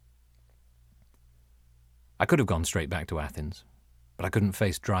I could have gone straight back to Athens, but I couldn't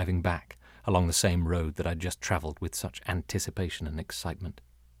face driving back along the same road that I'd just travelled with such anticipation and excitement.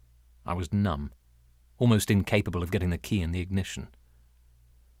 I was numb, almost incapable of getting the key in the ignition.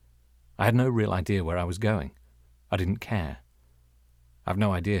 I had no real idea where I was going. I didn't care. I've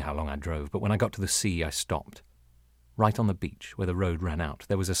no idea how long I drove, but when I got to the sea, I stopped. Right on the beach, where the road ran out,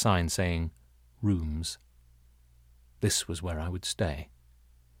 there was a sign saying, "Rooms." This was where I would stay.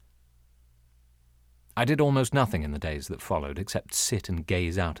 I did almost nothing in the days that followed, except sit and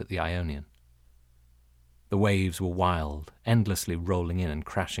gaze out at the Ionian. The waves were wild, endlessly rolling in and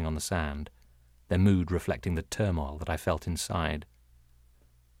crashing on the sand, their mood reflecting the turmoil that I felt inside.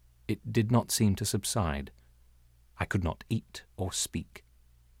 It did not seem to subside. I could not eat or speak.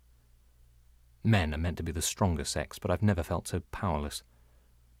 Men are meant to be the stronger sex, but I've never felt so powerless.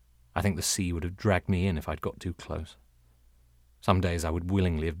 I think the sea would have dragged me in if I'd got too close. Some days I would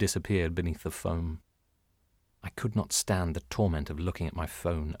willingly have disappeared beneath the foam. I could not stand the torment of looking at my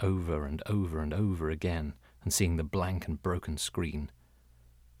phone over and over and over again and seeing the blank and broken screen.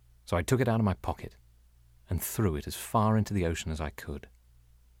 So I took it out of my pocket and threw it as far into the ocean as I could.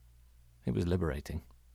 It was liberating.